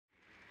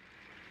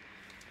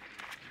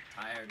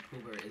Tired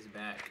Cooper is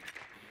back.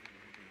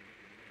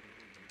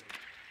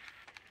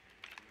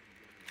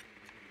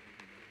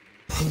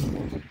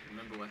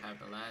 Remember what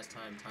happened last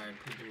time Tired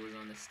Cooper was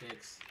on the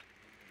sticks?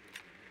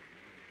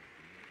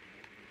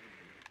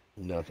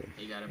 Nothing.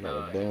 He got Not a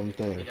about damn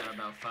thing. he got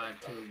about 5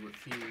 kills with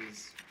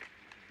Fuse.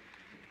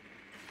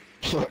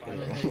 Fuck,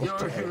 You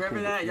don't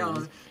remember that?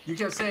 Y'all, you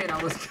kept saying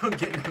I was gonna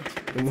get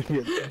no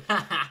kills.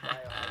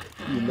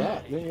 You're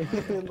not,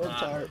 nigga. No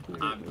Tired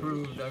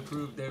Pooper. I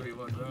proved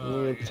everyone wrong.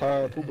 Nigga,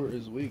 Tired Pooper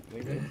is weak,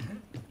 nigga.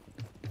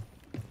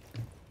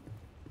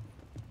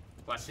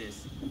 Watch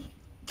this.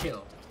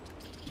 Kill.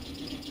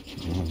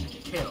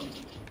 Kill.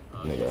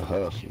 Oh, Nigga,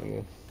 huff,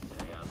 nigga.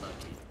 I got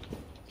lucky.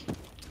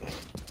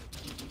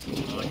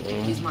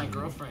 Oh, he's my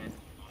girlfriend.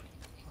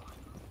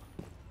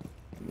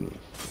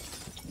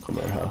 Come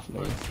here, huff,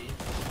 Look, nigga. see?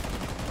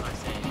 What I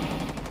say?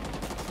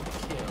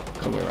 Kill.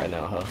 Come here right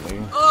now, huff,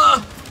 nigga.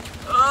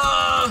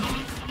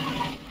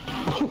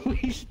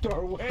 We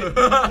start waiting.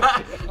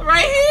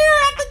 Right here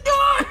at the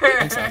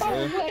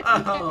door!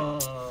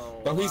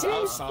 Oh. Bro, he's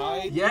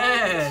outside.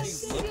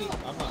 Yes. He's looking.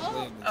 I'm not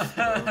playing this,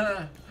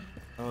 bro.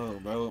 Oh,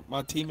 bro,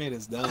 my teammate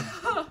is done.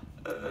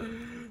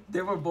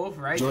 They were both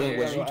right Jordan,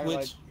 was there. you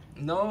Twitch?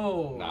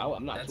 No. No,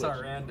 I'm not That's Twitch.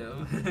 our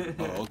random.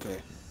 Oh, okay.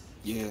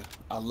 Yeah,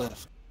 I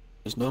left.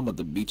 There's no I'm about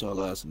to beat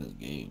y'all ass in this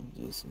game.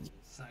 It's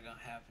not gonna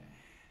happen.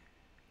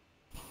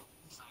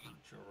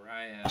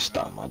 Dry I ass.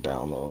 stopped my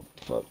download.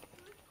 Fuck.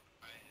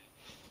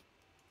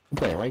 You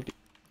playing ranked?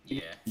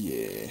 Yeah.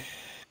 Yeah.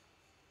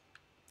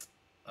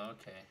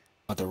 Okay.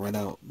 About to run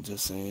out.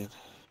 Just saying.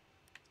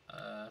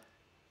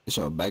 It's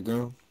your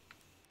background.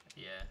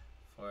 Yeah.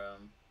 For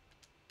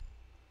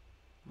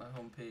my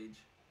homepage.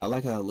 I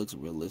like how it looks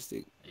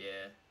realistic.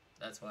 Yeah.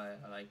 That's why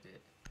I liked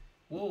it.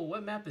 Whoa,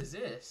 what map is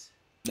this?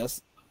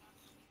 That's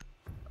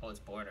Oh, it's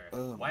Border.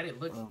 Why did it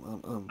look?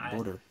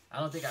 Border. I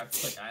don't think I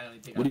put. I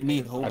don't think. What do you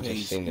mean I just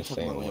homepage? seen You the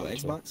talking same about on your one,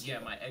 too. Xbox? Yeah,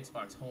 my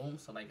Xbox home.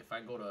 So like, if I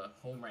go to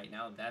home right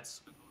now,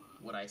 that's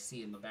what I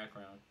see in the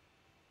background.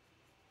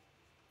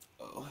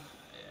 Oh,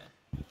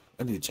 Yeah.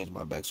 I need to change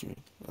my back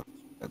screen. I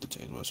have to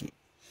change my shit.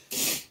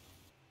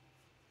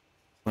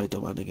 Right,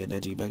 throw my nigga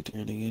Neji back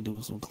there, nigga,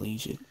 doing some clean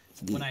shit.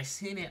 When I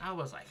seen it, I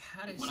was like,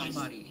 how did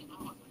somebody?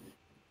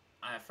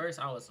 At first,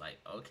 I was like,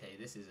 okay,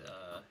 this is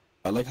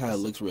I like how it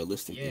looks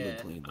realistic yeah. and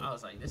clean. I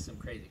was like, this is some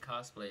crazy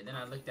cosplay. Then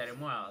I looked at it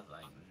more. I was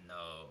like,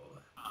 no,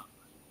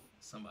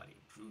 somebody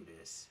drew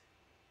this.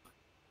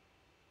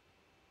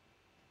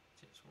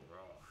 Just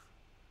raw.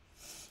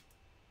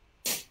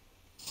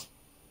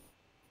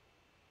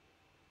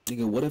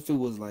 Nigga, what if it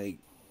was like,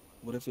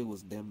 what if it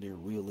was damn near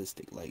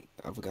realistic? Like,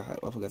 I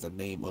forgot the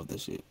name of the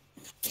shit.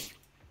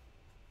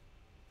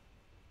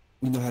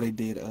 You know how they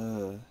did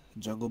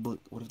Jungle Book?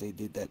 What if they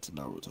did that to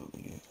Naruto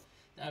again?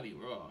 That'd be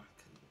raw. 'Cause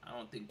I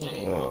don't think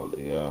Oh,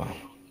 yeah.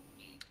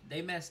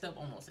 they messed up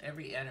almost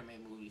every anime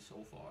movie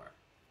so far.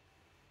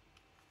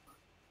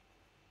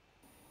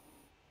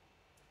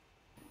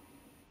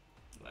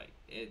 Like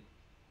it,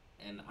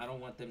 and I don't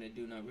want them to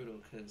do Naruto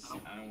because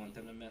I don't want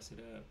them to mess it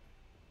up.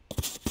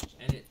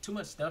 And too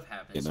much stuff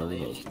happens, Yeah, so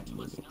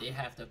Naruto's they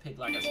have to pick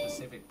like a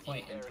specific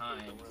point in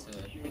time to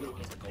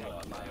go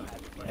off.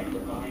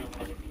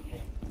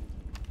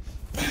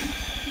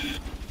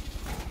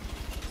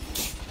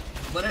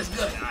 But it's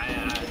good.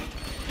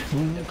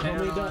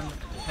 Depending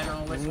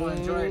on which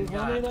one Jordan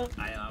got,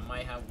 I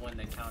might have one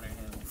to counter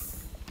him.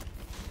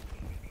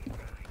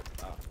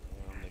 Oh,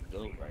 I'm the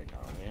goat right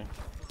now, man.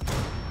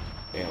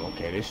 Damn,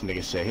 okay, this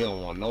nigga said he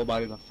don't want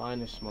nobody to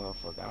find this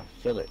motherfucker. I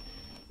feel it.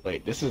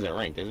 Wait, this isn't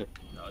ranked, is it?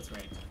 No, it's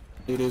ranked.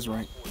 It is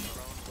right.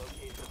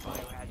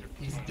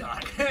 He's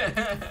done.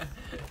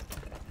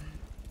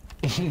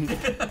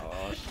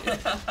 Oh, shit.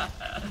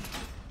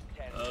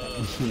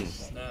 Oh,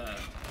 snap.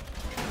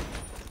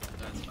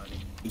 That's funny.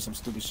 Do some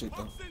stupid shit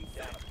though.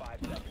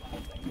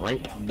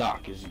 Ranked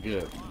Doc is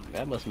good.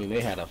 That must mean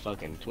they had a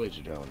fucking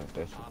Twitch drone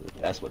if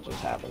that's what just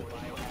happened.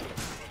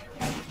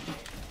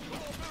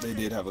 They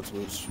did have a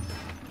Twitch.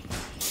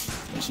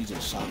 And she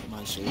just shot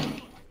my shit.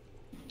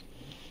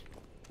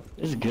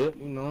 It's good,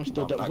 you know, I'm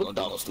still I'm not what gonna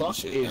do no the stupid fuck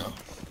shit is now.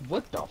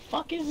 what the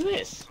fuck is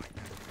this?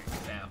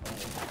 That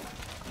hole.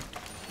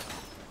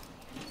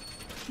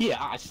 Yeah,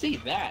 I see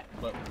that,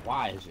 but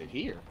why is it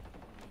here?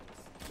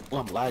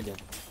 Well, I'm lagging.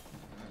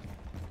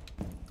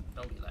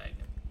 Don't be lagging.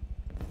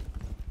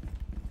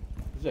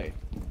 Zay,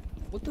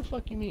 what the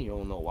fuck you mean you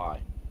don't know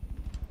why?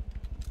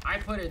 I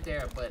put it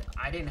there, but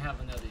I didn't have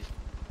another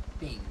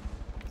thing.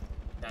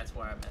 That's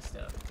where I messed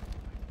up.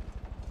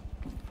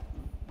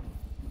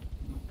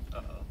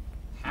 Uh-oh.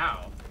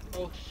 How?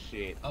 Oh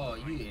shit. Oh,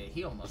 yeah,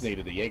 he almost... This nigga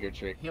did the Jaeger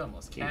trick. He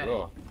almost Keep catted.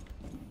 raw.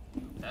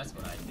 That's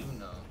what I do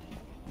know.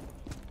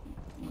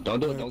 Don't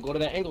do it, don't go to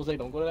that angle, Zay,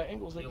 don't go to that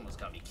angle, He Zay. almost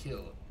got me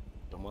killed.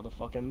 The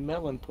motherfucking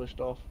melon pushed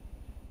off.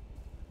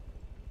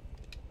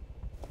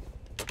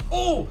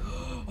 Oh!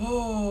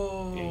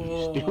 Oh! Yeah,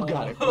 you still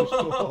got it pushed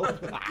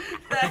off.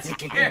 That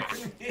scared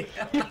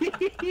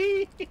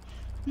me.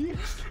 You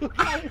still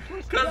got it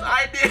pushed Cause off.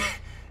 I did.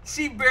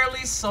 She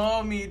barely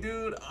saw me,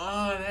 dude.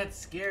 Oh, that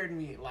scared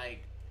me.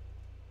 Like,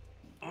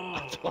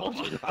 I told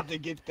you not to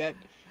get that.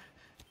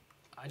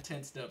 I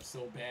tensed up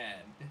so bad.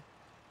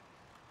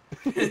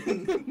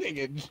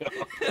 Nigga,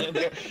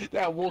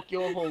 that woke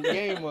your whole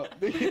game up.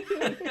 Nigga.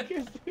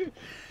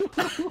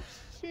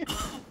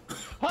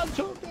 I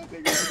told that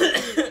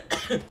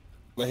nigga.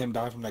 Let him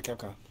die from that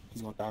Capcom.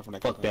 He's gonna die from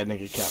that. Fuck Capcom. that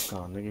nigga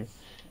Capcom, nigga.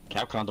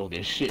 Capcom don't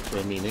get shit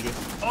for me, nigga.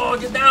 Oh,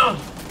 get down!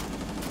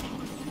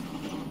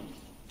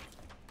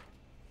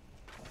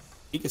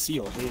 He can see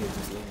your head.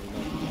 Just let him know.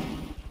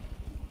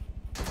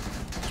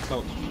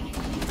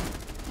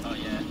 Oh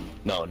yeah.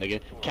 No,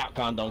 nigga.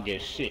 Capcom don't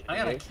get shit. I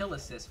got a nigga. kill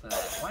assist for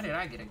that. Why did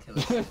I get a kill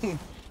assist?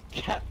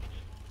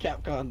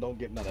 Capcom don't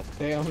get not a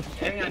damn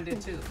thing. Hang on,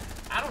 did too.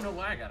 I don't know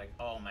why I got a.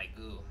 Oh my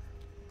goo.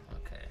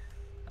 Okay,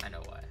 I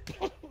know why.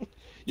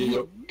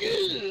 Yo,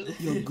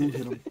 goo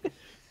hit him.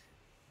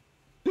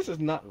 This is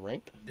not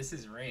ranked. This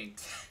is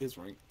ranked. It's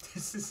ranked.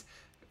 This is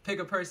pick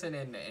a person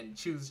and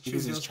choose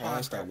Because your it's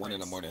spawn trash at 1 in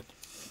the preference. morning.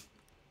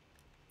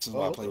 This is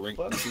why I play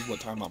ranked. fuck? This is what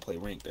time I play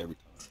ranked every.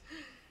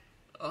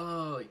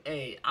 Oh,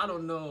 hey, I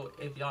don't know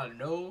if y'all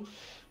know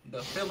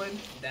the feeling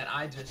that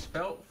I just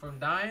felt from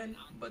dying,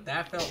 but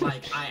that felt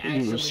like I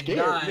You were actually scared,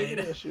 died. nigga.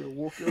 That shit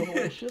woke your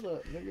whole shit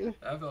up, nigga.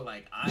 I felt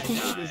like I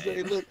Nigga say,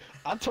 died. look,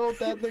 I told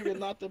that nigga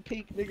not to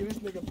peek, nigga. This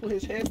nigga put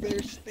his head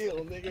there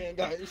still, nigga, and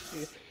got his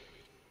shit.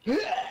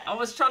 I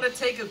was trying to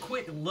take a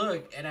quick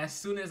look, and as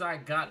soon as I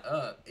got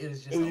up, it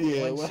was just a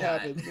Yeah, one what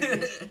shot. happened,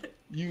 nigga?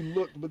 You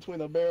looked between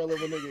the barrel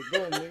of a nigga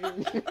gun,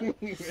 nigga.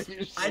 Your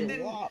I shit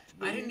didn't. whopped,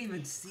 I nigga. didn't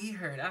even see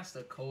her. That's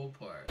the cold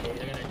part. They're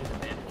gonna do the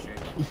bandit trick.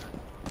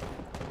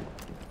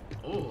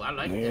 Oh, I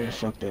like Man, that.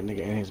 fuck that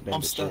nigga and his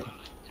bandit stuck. trick.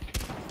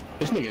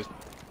 This nigga's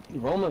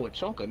roaming with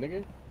Chonka,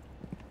 nigga.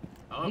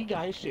 Oh, He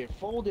got his shit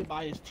folded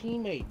by his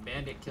teammate.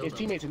 bandit killed His him.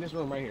 teammate's in this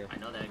room right here. I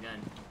know that gun.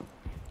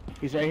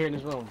 He's right here in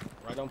this room.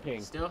 Right on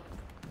ping. Still?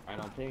 Right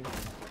on ping. Yep,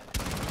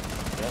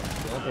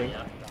 still on Oh, ping.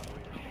 yeah.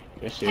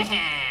 Good shit.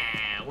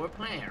 We're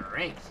playing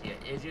ranks, you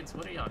idiots.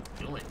 What are y'all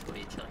doing to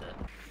each other?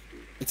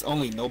 It's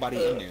only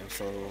nobody in there,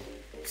 so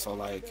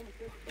like.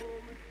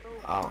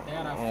 I don't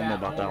know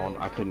about that one.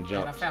 I couldn't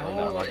jump. They got a fat So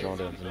hole. I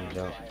joined it and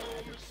jump.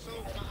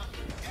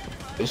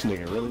 This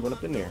nigga really went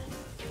up in there.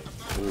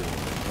 Ooh,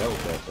 held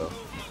that though.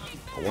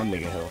 One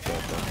nigga held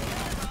that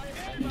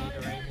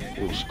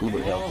though. Ooh,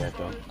 Scuba held that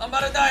though. I'm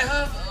about to die,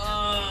 huh?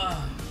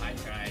 I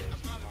tried.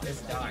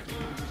 It's dark.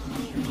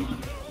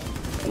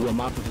 Ooh,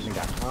 my position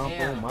got Damn.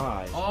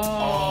 compromised.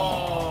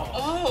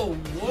 Oh,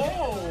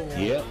 whoa.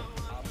 Yep.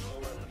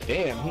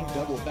 Damn, he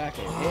doubled back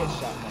and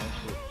headshot my shit.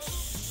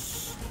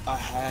 I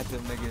had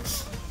them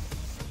niggas.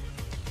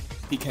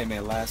 He came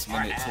in last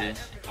minute too.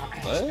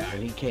 What?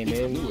 And he came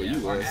He in. knew where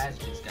you Our was. ass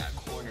just got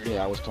cornered.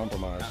 Yeah, I was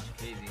compromised. That was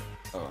crazy.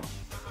 Oh,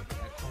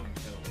 That corner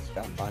kill was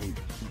that body,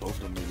 both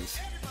of them niggas.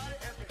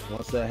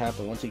 Once that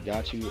happened, once he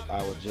got you,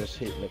 I was just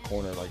hitting the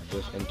corner, like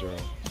just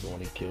entering. So when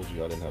he killed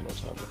you, I didn't have no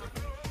time to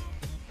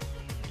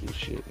do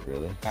shit,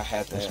 really. I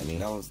had That's that. me.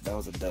 That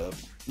was a dub.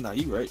 Nah,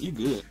 you right. You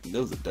good.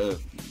 That was a dub.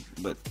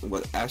 But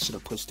what I should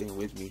have pushed in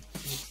with me.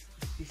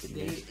 He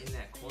stayed in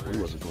that corner.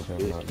 Who was it with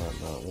him?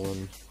 Not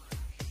one.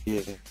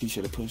 Yeah, he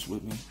should have pushed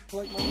with me.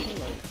 Like my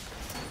like.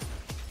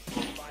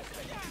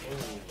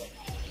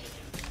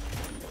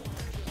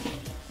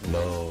 No.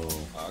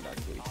 Oh, I got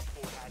killed.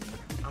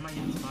 How am I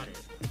getting spotted?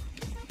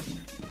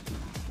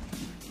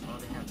 Oh,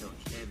 they have those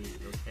Chevys.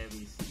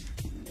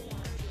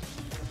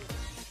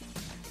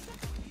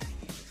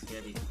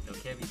 Those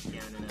Chevys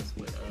scanning us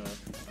with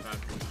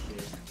Valkyrie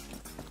shit.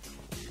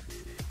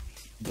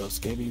 Those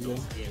scabies, though.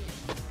 Chevy.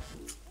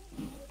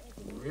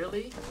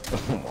 Really?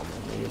 Come on,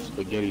 man.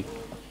 Spaghetti.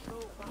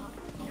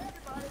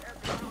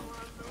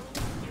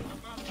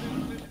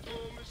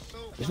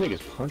 This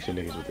nigga's punching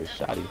niggas with this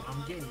shotty.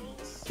 I'm getting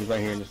He's right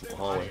here in this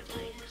hallway.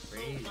 spotted like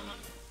crazy.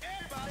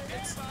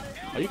 It's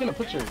Are you gonna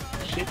put your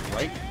shit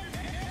right?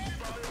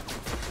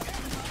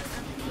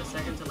 the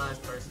second to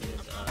last person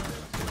is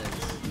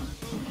Blitz.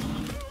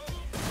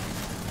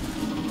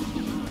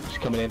 She's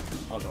coming in.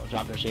 Oh no,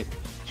 drop her shit.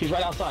 She's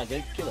right outside,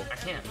 Jake. Kill her. I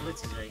can't.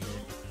 Blitz is right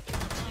here.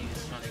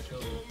 Niggas trying to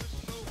kill me.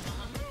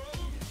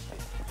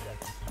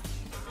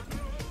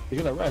 He's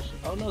gonna rush.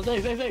 Oh no,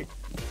 Zay.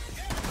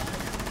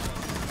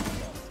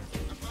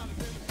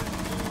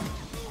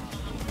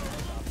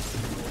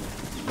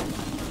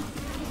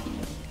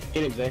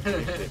 Hit him, Zay.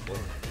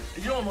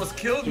 You almost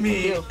killed Took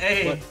me. the kill.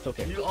 Hey, What? It's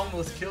okay. you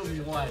almost killed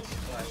me. Watch.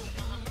 Watch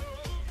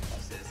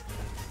this.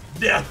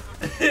 Death.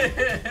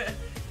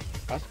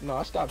 I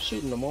stopped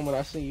shooting the moment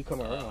I seen you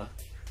come around.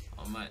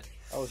 Oh my.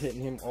 I was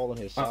hitting him all on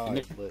his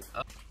side, but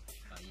Oh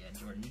yeah,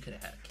 Jordan, you could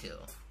have had a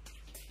kill.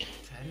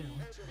 Try it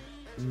one time.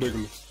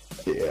 Niggas.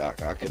 yeah,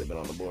 I could have been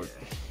on the board.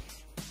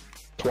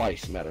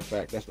 Twice, matter of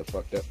fact. That's the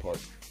fucked up part.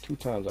 2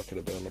 times I could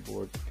have been on the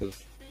board.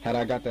 Because had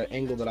I got that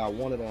angle that I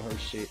wanted on her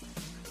shit,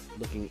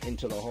 looking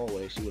into the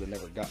hallway, she would have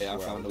never got Yeah, I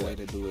where found a was way at.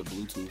 to do it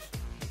Bluetooth.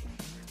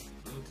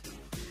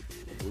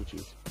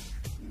 Bluetooth.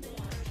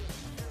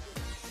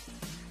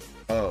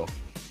 Oh.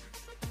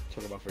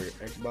 Talk about for your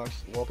Xbox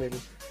wallpaper?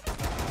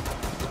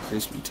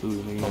 Crispy too, I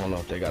nigga. don't know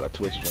if they got a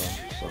Twitch drum,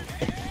 so.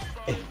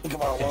 Think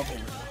about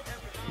wallpaper.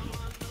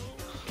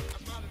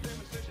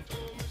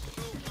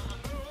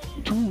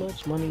 Too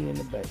much money in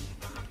the bank.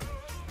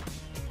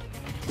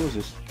 Who's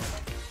this?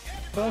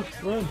 Oh,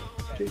 run.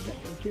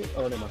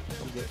 Oh, never mind.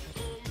 I'm good.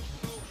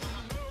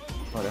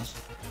 Oh, that's.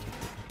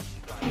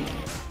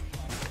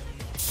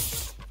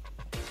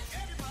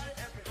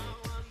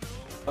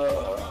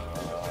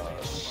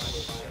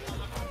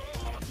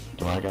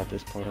 Do I got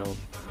this part out?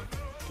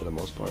 For the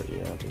most part,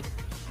 yeah, I do.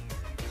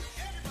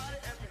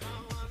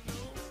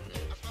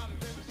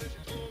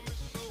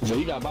 So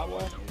you got barbed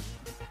wire?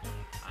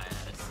 I had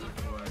a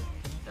C4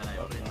 that I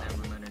put in that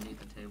room underneath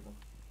the table.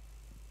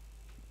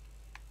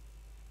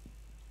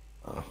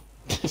 Oh,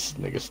 this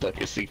nigga stuck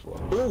his C4.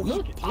 Oh,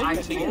 look! I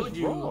Nigga, told nigga's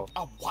you. raw.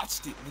 I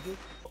watched it, nigga.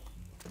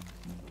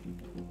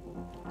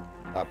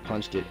 I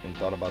punched it and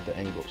thought about the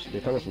angles.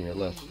 They're coming from your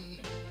left.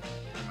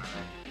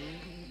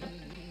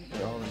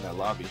 They're all in that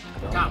lobby.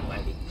 Got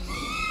Webby.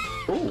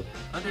 Ooh.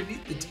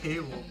 Underneath the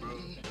table, bro.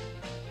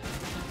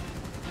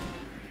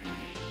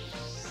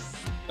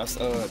 That's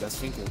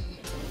Finkel.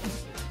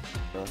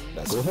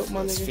 That's Go help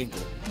my that's nigga.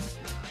 Finkel.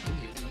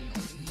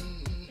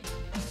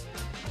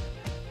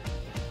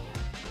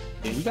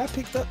 Yeah, you got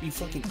picked up, you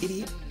fucking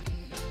idiot.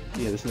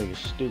 Yeah, this nigga's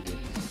stupid.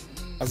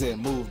 I said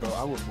move, bro.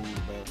 I would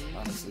move, man.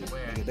 Honestly,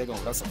 Where?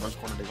 nigga, that's the first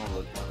corner they're gonna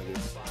look, my nigga.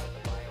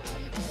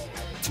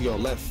 To your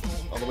left,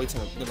 all the way to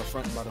the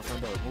front, by the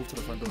front door. Move to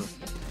the front door.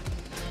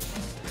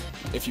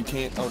 If you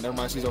can't, oh, never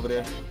mind. She's over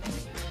there.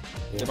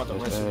 Yeah, They're about to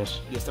that's rush you. ass.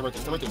 Yeah, stay right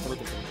there. Stay right there. Stay right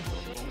there.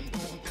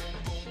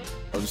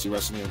 Oh, you see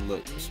rushing in.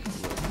 Look.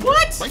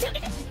 What? Right there,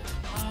 nigga.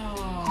 Oh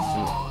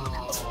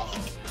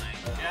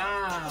my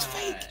god. It's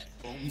fake.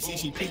 You see,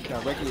 she peeked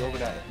directly over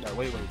that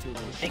way too.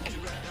 Bro.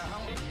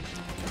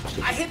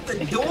 I hit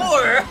the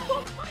door.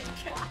 Oh my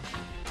god.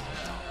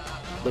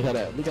 Look how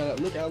that, look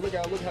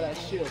how that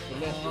shield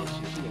finesse that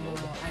shit. She didn't know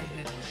what I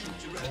hit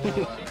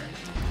the door.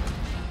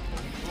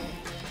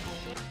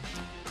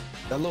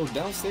 That little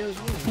downstairs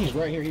room. He's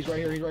right here. No.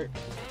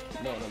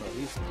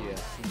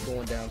 He's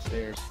going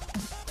downstairs.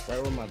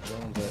 Right where my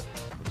drone's at.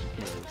 But you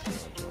can't really see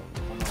my drone. I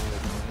don't know where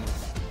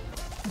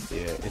the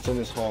Yeah, it's in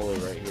this hallway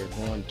right here,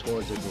 going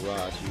towards the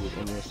garage. He was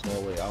in this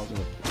hallway. I was in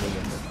the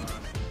pavilion.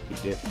 He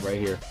dipped right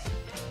here.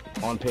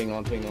 On ping.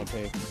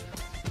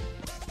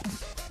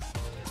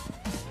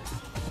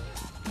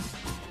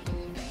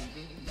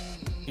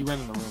 He ran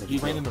in the room. He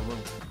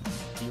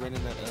ran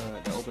in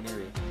that open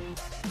area.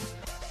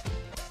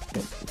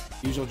 Yep.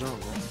 Use your drone,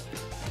 man.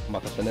 I'm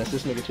about to finesse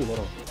this nigga too. Hold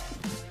on.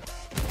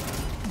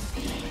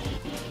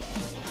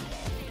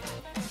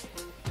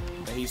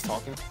 And he's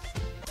talking.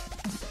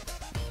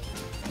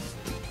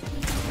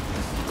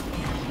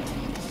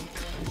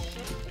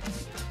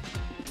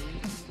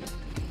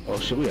 Oh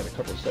shit, we got a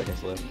couple of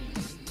seconds left.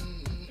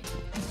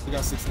 We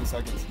got 16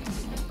 seconds.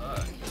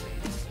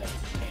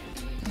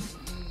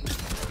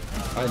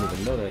 I didn't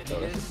even know that though.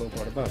 That's the cool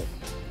part about it.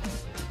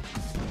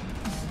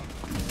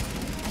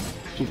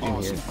 She's in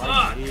here. She's Fuck.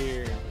 right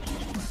here.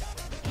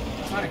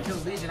 If I had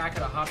killed Legion, I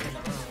could have hopped in the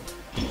room.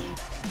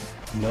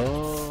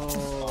 No,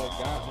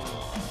 got him.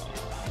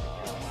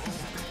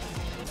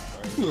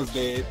 He was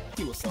dead.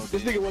 He was so dead.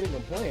 This nigga wasn't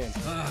even playing.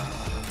 Yeah,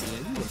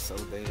 he was so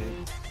dead.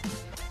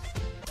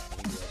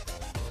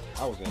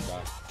 I was gonna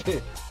die.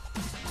 If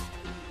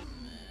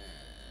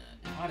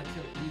I'd have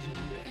killed Legion, we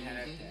would have had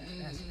that.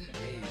 That's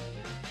crazy.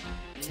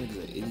 This nigga's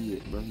an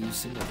idiot, bro. You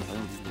seen that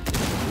behind this nigga?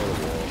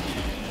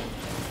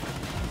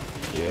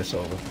 Yeah, it's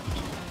over.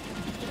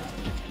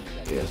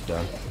 Yeah, it's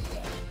done.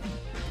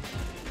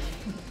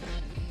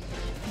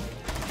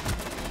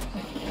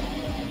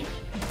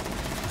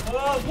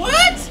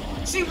 What?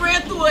 She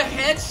ran through a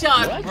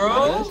headshot, What?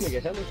 bro. This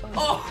nigga hella fine.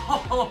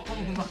 Oh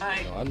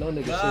my No, I know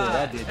niggas seen what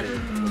I God. did there.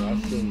 When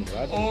I seen what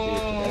I did to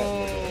that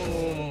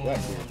nigga.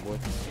 Blackbeard, boy.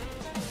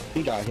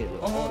 He got hit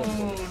with all them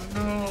bullets.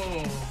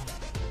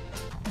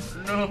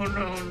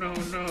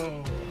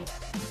 No.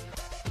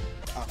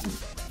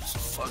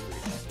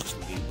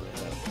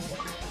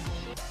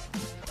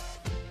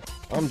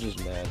 I'm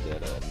just mad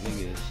that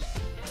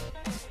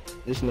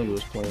this nigga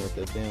was playing with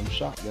that damn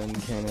shotgun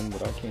cannon,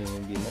 but I can't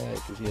even be mad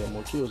because he had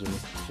more kills than me.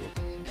 So.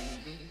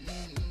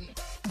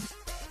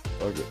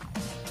 Fuck it.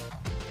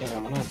 Yeah,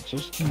 I'm not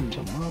just to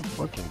my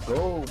fucking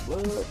goal,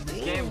 blood.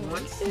 This game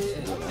once. This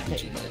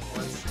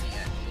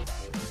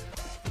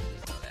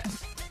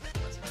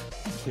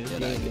Yeah,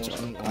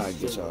 game I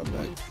get y'all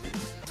back.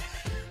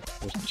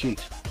 What's the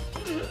cheats?